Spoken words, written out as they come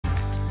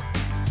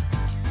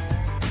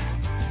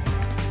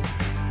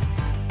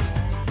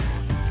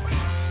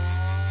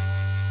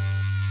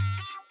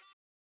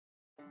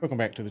Welcome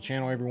back to the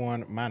channel,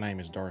 everyone. My name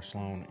is Darth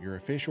Slone, your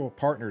official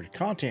partnered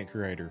content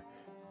creator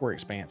for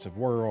Expansive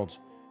Worlds.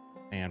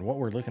 And what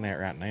we're looking at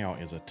right now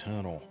is a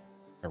tunnel,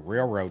 a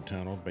railroad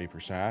tunnel to be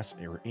precise,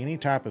 or any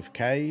type of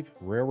cave,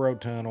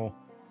 railroad tunnel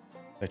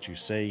that you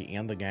see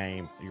in the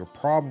game. You're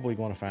probably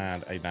going to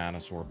find a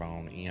dinosaur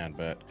bone in,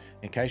 but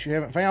in case you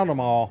haven't found them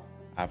all,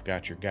 I've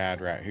got your guide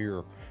right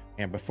here.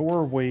 And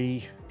before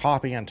we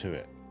hop into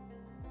it,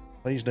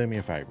 please do me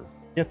a favor.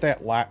 Hit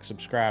that like,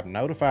 subscribe,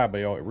 notify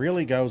bell. It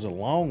really goes a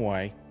long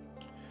way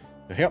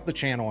to help the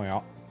channel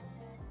out.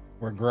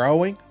 We're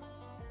growing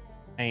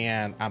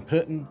and I'm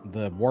putting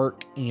the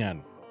work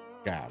in,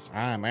 guys.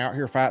 I'm out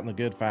here fighting the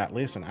good fight.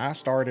 Listen, I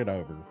started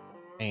over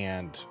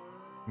and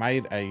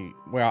made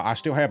I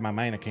still have my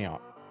main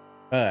account,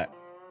 but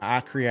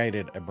I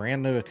created a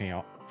brand new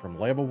account from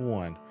level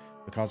 1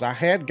 because I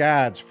had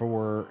guides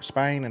for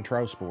Spain and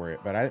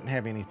Trosport, but I didn't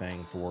have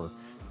anything for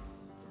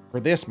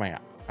this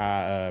map.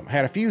 I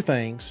had a few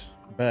things,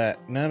 but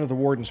none of the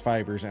Warden's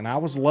Favors, and I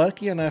was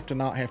lucky enough to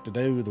not have to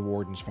do the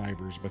Warden's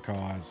Favors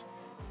because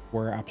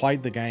where I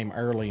played the game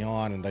early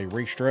on and they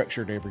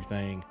restructured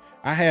everything,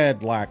 I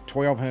had like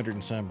 1,200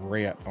 and some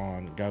rep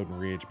on Golden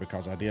Ridge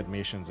because I did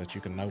missions that you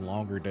can no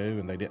longer do,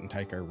 and they didn't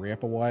take our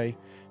rep away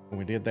when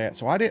we did that.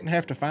 So I didn't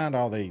have to find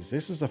all these.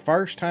 This is the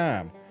first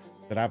time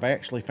that I've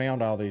actually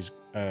found all these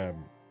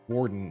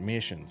Warden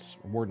missions,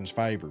 Warden's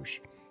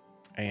Favors.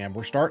 And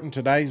we're starting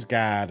today's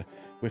guide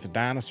with the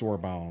dinosaur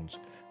bones.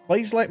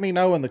 Please let me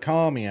know in the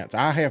comments.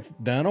 I have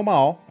done them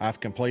all. I've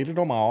completed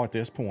them all at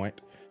this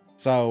point.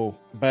 So,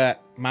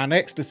 but my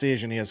next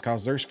decision is,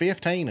 because there's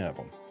 15 of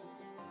them.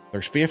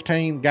 There's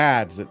 15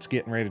 guides that's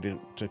getting ready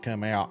to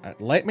come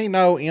out. Let me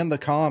know in the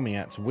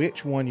comments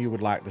which one you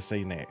would like to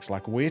see next.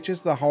 Like, which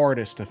is the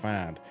hardest to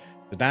find.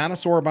 The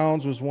dinosaur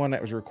bones was one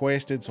that was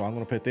requested, so I'm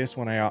going to put this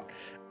one out.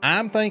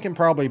 I'm thinking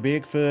probably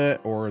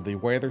Bigfoot or the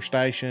weather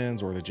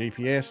stations or the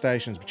GPS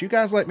stations, but you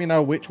guys let me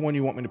know which one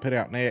you want me to put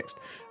out next.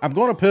 I'm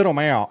going to put them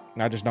out.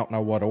 I just don't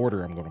know what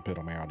order I'm going to put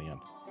them out in.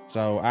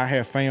 So I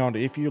have found,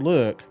 if you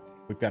look,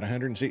 we've got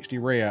 160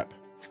 rep.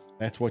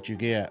 That's what you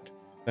get.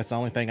 That's the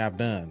only thing I've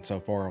done so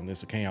far on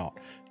this account,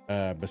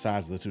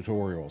 besides the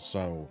tutorials.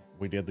 So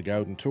we did the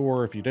Golden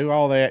Tour. If you do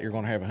all that, you're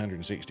going to have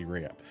 160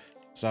 rep.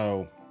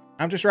 So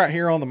I'm just right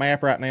here on the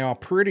map right now.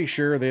 Pretty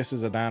sure this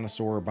is a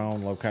dinosaur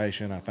bone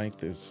location. I think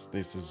this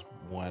is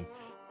one.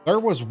 There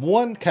was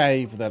one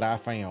cave that I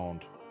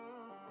found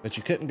that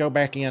you couldn't go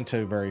back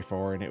into very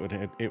far, and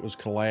it was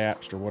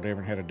collapsed or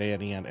whatever and had a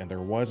dead end, and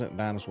there wasn't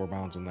dinosaur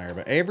bones in there.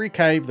 But every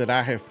cave that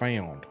I have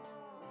found,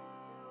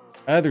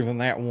 other than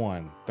that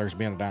one, there's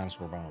been a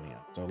dinosaur bone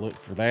in. So look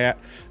for that.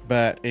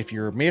 But if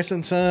you're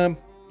missing some,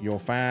 you'll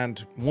find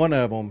one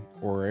of them,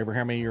 or ever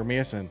how many you're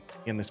missing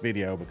in this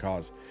video,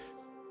 because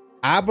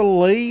I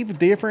believe,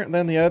 different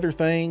than the other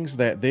things,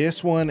 that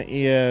this one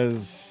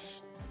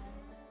is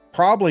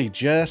probably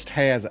just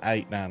has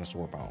 8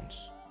 dinosaur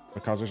bones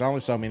because there's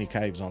only so many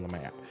caves on the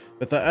map.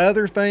 But the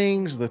other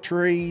things, the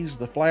trees,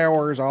 the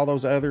flowers, all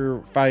those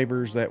other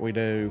favors that we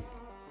do,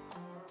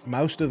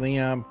 most of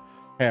them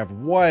have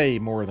way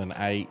more than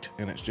 8.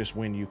 And it's just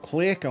when you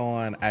click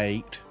on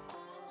 8,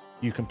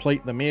 you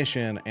complete the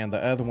mission and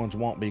the other ones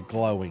won't be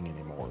glowing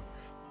anymore.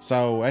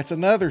 So that's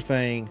another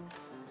thing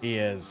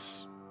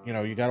is, you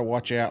know, you got to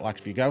watch out. Like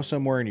if you go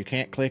somewhere and you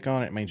can't click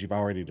on it, it means you've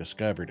already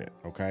discovered it.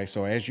 Okay.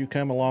 So as you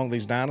come along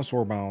these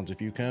dinosaur bones,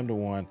 if you come to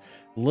one,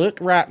 look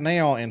right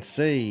now and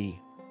see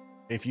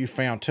if you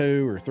found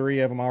 2 or 3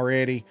 of them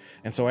already.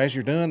 And so as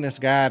you're doing this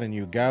guide and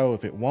you go,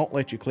 if it won't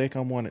let you click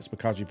on one, it's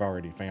because you've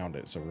already found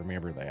it. So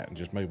remember that and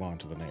just move on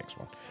to the next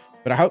one.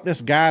 But I hope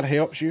this guide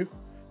helps you.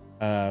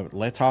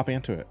 Let's hop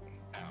into it.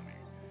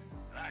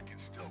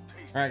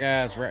 All right,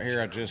 guys, right here,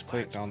 I just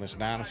clicked on this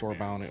dinosaur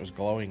bone. It was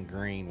glowing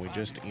green. We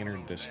just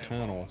entered this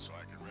tunnel.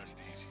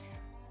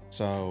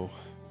 So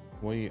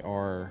we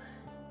are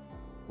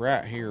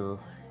right here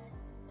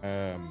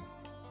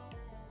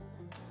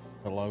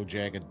below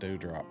Jagged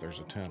Dewdrop. There's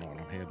a tunnel, and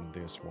I'm heading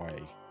this way.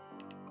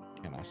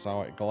 And I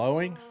saw it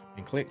glowing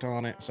and clicked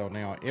on it. So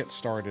now it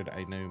started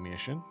a new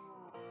mission,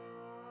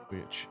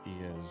 which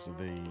is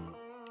the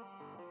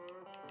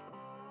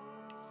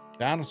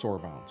dinosaur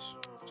bones.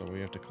 So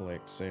we have to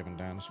collect 7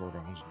 dinosaur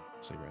bones. You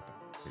can see right there.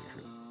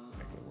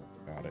 Exactly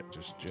what about it.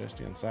 Just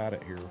inside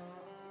it here.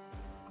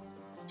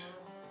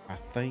 I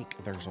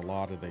think there's a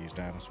lot of these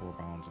dinosaur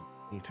bones in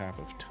any type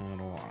of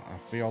tunnel. I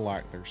feel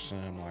like there's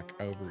some like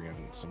over in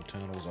some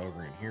tunnels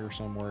over in here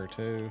somewhere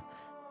too,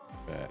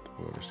 but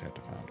we'll just have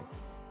to find them.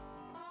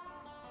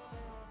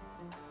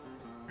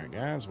 All right,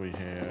 guys, we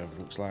have,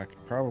 looks like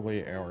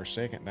probably our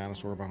 2nd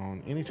dinosaur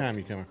bone. Anytime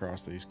you come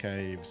across these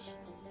caves,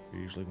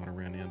 you're usually going to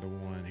run into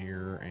one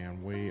here,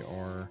 and we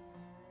are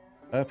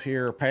up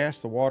here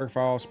past the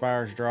waterfall.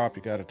 Spires drop.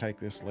 You got to take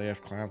this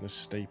left, climb this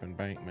steep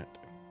embankment.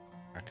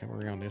 I come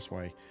around this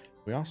way.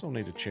 We also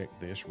need to check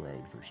this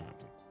road for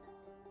something.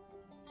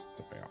 It's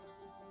about.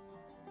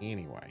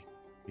 Anyway,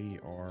 we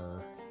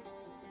are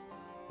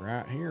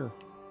right here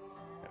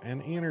at an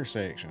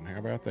intersection. How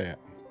about that?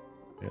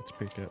 Let's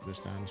pick up this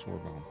dinosaur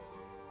bone.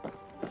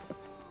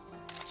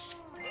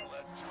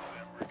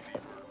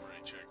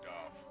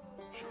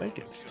 think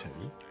it's 2.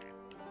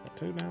 Got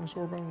 2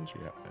 dinosaur bones?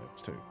 Yeah,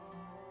 that's 2.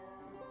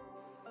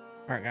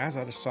 Alright guys,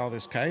 I just saw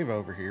this cave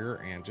over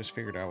here and just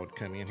figured I would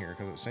come in here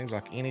because it seems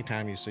like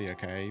anytime you see a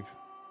cave,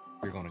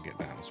 you're going to get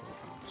dinosaur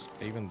bones.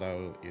 Even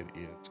though it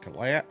is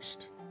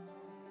collapsed,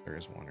 there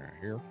is one right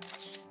here.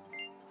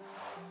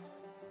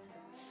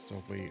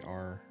 So we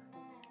are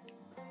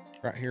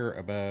right here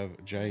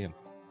above J and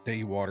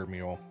D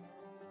Watermill.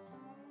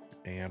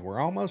 And we're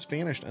almost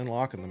finished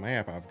unlocking the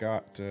map. I've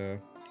got this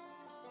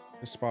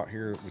spot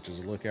here, which is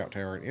a lookout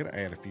tower. It'll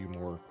add a few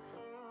more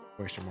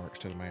question marks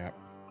to the map.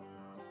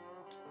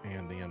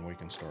 And then we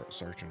can start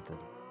searching for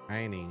the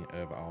remaining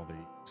of all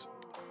these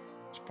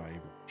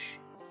favors.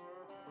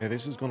 Okay,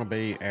 this is going to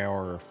be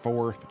our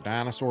 4th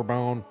dinosaur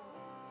bone.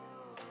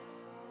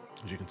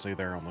 As you can see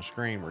there on the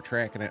screen, we're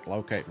tracking it,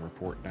 locate and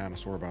report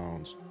dinosaur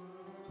bones.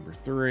 Number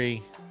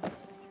 3.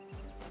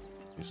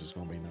 This is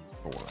going to be number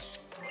 4. Well, now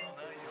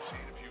you've seen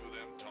a few of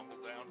them tumble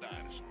down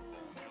dinosaur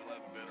bones. You'll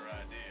have a better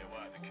idea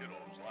why the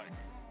kiddos like them.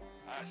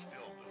 I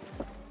still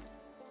do.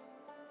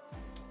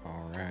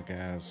 All right,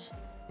 guys.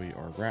 We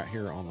are right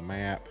here on the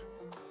map.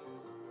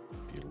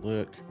 If you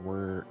look,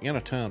 we're in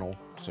a tunnel,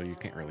 so you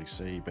can't really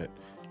see, but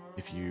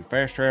if you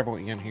fast travel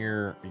in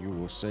here, you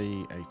will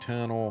see a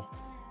tunnel,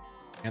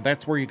 and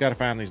that's where you got to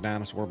find these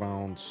dinosaur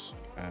bones.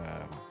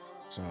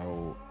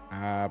 So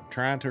I'm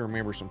trying to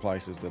remember some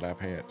places that I've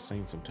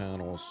seen some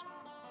tunnels,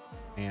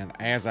 and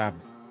as I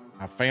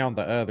found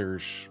the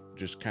others,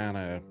 just kind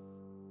of,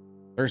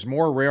 there's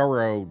more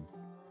railroad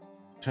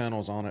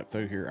tunnels on it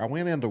through here. I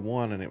went into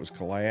one and it was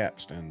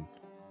collapsed and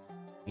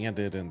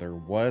ended, and there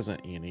wasn't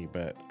any,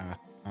 but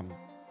I'm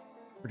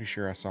pretty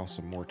sure I saw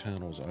some more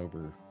tunnels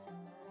over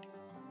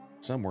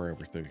somewhere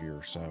over through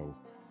here. So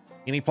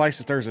any place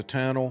that there's a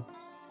tunnel,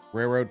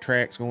 railroad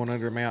tracks going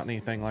under a mountain,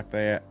 anything like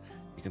that,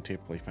 you can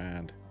typically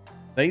find.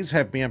 These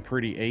have been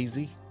pretty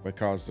easy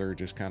because they're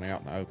just kind of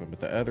out in the open,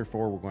 but the other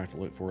 4 we're going to have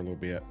to look for a little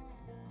bit.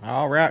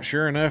 All right,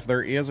 sure enough,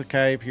 there is a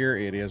cave here.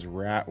 It is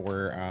right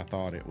where I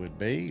thought it would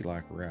be,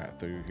 like right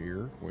through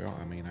here. Well,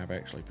 I mean, I've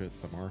actually put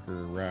the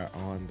marker right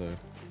on the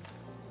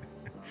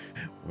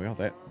well,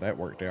 that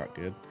worked out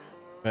good.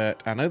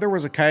 But I knew there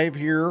was a cave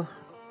here.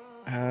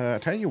 I'll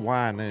tell you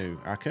why I knew.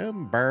 I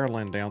come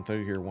barreling down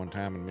through here one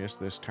time and missed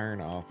this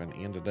turn off and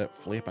ended up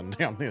flipping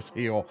down this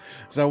hill.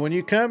 So when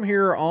you come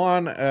here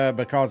on,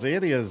 because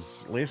it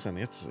is, listen,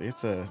 it's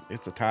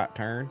a tight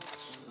turn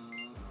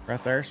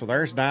right there. So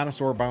there's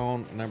dinosaur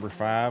bone number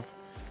 5.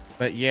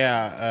 But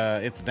yeah,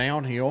 it's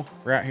downhill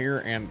right here,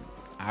 and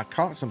I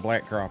caught some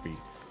black crappie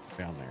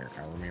down there.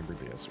 I remember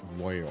this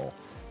well.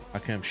 I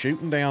come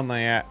shooting down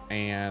that,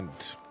 and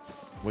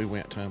we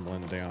went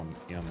tumbling down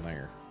in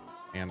there.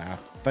 And I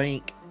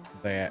think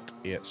that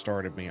it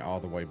started me all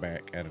the way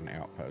back at an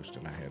outpost,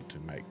 and I had to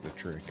make the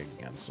trick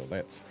again. So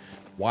that's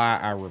why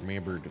I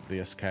remembered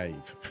this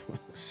cave.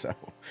 So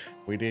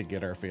we did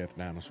get our 5th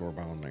dinosaur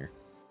bone there.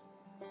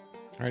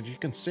 All right, you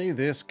can see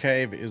this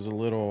cave is a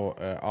little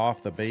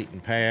off the beaten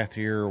path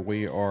here.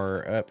 We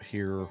are up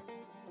here.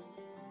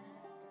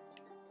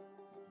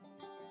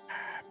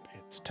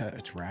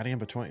 It's right in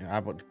between. I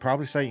would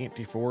probably say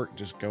empty fort.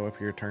 Just go up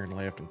here, turn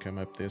left, and come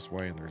up this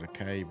way, and there's a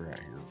cave right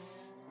here.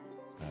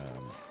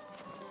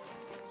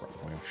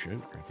 Well,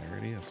 shoot, right there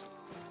it is.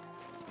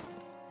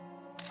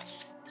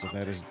 So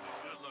that is.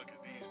 Look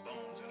at these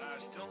bones, and I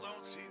still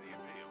don't see the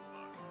appeal.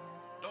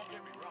 Don't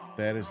get me wrong.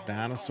 That is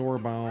dinosaur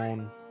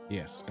bone.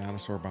 Yes,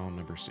 dinosaur bone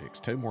number 6.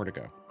 2 more to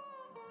go.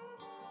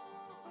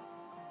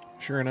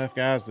 Sure enough,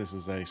 guys, this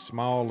is a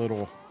small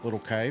little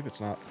cave. It's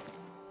not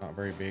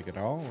very big at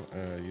all.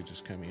 You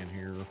just come in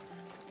here.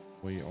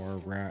 We are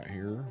right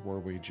here where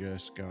we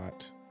just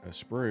got a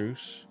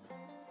spruce,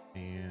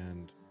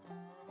 and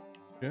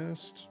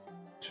just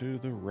to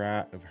the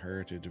right of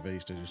Heritage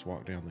Vista, just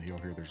walk down the hill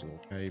here. There's a little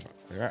cave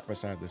right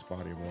beside this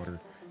body of water,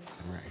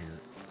 and right here,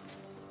 it's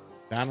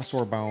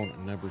dinosaur bone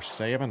number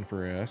 7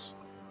 for us.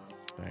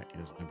 That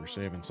is number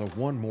 7. So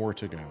 1 more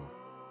to go.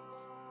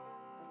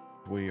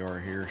 We are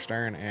here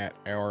staring at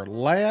our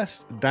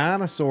last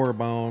dinosaur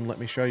bone. Let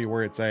me show you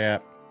where it's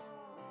at.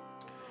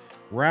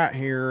 Right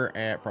here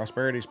at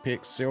Prosperity's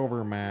Pick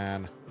Silver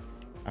Mine.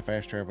 I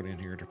fast traveled in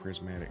here to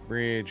Prismatic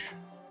Bridge.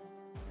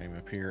 Came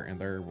up here, and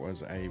there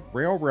was a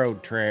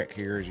railroad track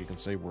here. As you can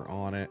see, we're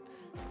on it.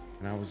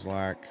 And I was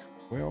like,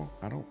 well,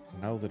 I don't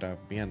know that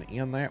I've been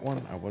in that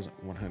one. I wasn't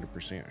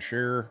 100%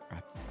 sure. I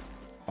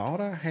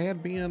thought I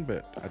had been,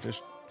 but I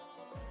just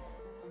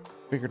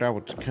figured I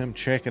would come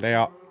check it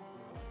out.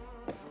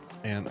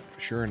 And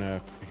sure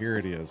enough, here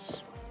it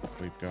is.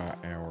 We've got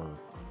our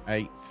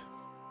 8th,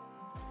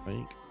 I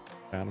think,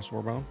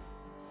 dinosaur bone.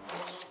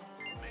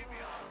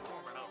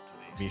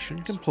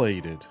 Mission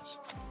completed.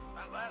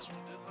 That last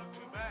one didn't look too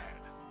bad.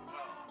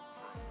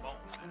 Well,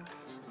 for a bone,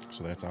 that is.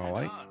 So that's all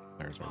 8.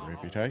 There's our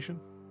reputation.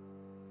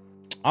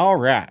 All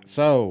right,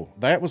 so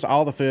that was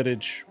all the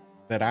footage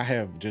that I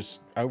have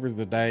just over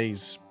the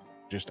days,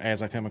 just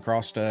as I come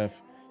across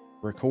stuff,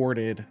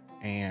 recorded,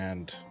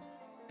 and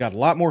got a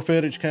lot more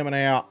footage coming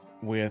out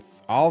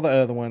with all the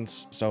other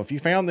ones. So if you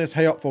found this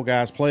helpful,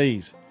 guys,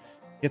 please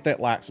hit that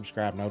like,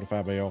 subscribe,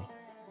 notify bell.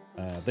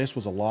 This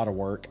was a lot of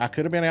work. I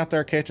could have been out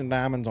there catching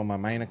diamonds on my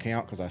main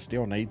account because I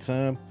still need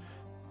some,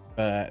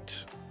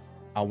 but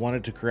I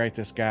wanted to create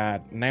this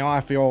guide. Now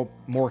I feel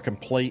more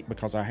complete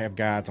because I have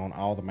guides on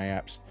all the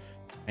maps,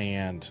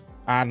 and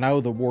I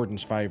know the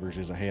Warden's Favors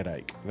is a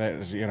headache. That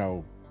is, you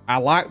know, I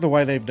like the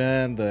way they've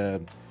done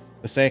the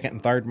second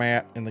and third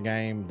map in the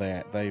game,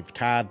 that they've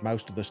tied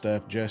most of the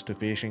stuff just to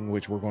fishing,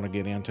 which we're going to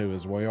get into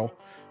as well.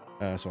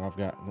 So I've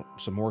got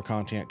some more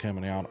content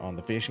coming out on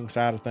the fishing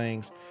side of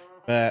things,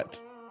 but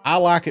I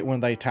like it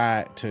when they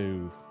tie it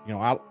to,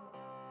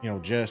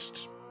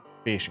 just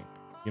fishing.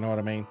 You know what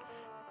I mean?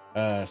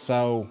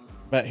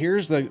 But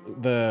here's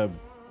the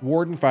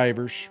Warden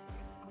Favors,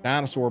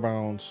 Dinosaur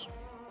Bones.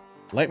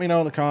 Let me know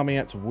in the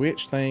comments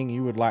which thing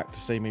you would like to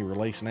see me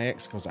release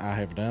next, because I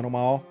have done them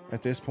all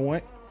at this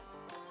point.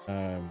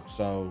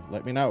 So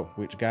let me know,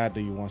 which guide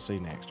do you want to see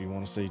next? Do you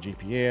want to see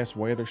GPS,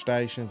 weather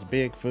stations,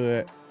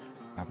 Bigfoot?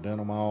 I've done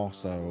them all,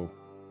 so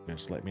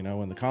just let me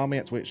know in the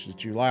comments which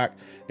that you like.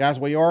 Guys,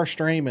 we are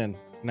streaming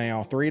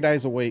now 3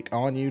 days a week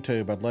on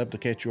YouTube. I'd love to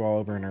catch you all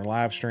over in our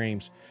live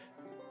streams.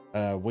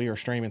 We are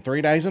streaming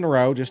 3 days in a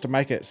row just to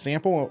make it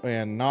simple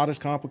and not as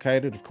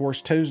complicated. Of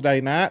course,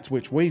 Tuesday nights,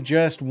 which we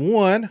just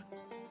won.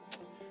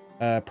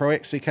 Pro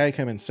XCK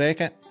coming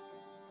second.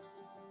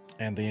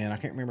 And then I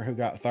can't remember who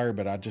got third,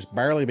 but I just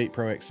barely beat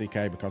Pro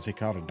XCK because he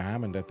caught a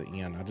diamond at the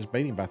end. I just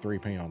beat him by 3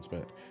 pounds,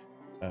 but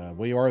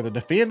we are the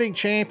defending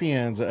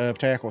champions of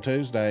Tackle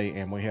Tuesday,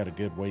 and we had a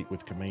good week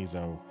with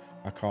Camizo.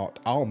 I caught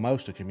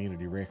almost a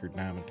community record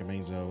diamond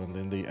Camizo, and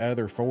then the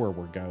other 4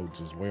 were golds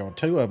as well.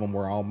 2 of them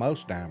were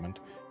almost diamond.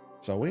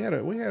 So we had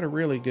a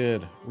really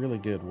good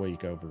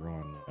week over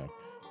on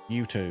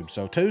YouTube.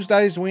 So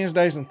Tuesdays,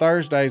 Wednesdays, and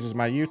Thursdays is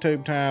my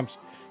YouTube times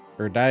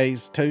or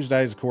days.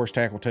 Tuesdays, of course,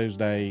 Tackle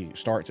Tuesday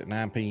starts at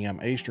 9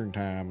 p.m. Eastern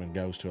time and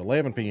goes to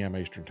 11 p.m.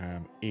 Eastern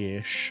time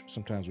ish.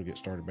 Sometimes we get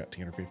started about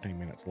 10 or 15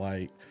 minutes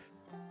late.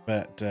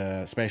 But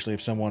especially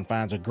if someone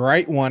finds a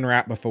great one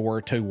right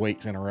before 2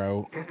 weeks in a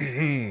row.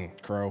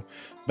 Crow.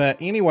 But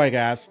anyway,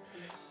 guys,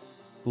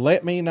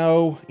 let me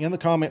know in the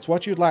comments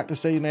what you'd like to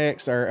see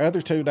next. Our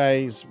other 2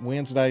 days,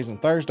 Wednesdays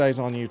and Thursdays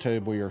on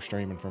YouTube, we are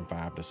streaming from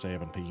 5 to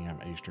 7 p.m.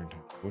 Eastern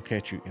time. We'll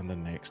catch you in the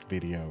next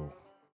video.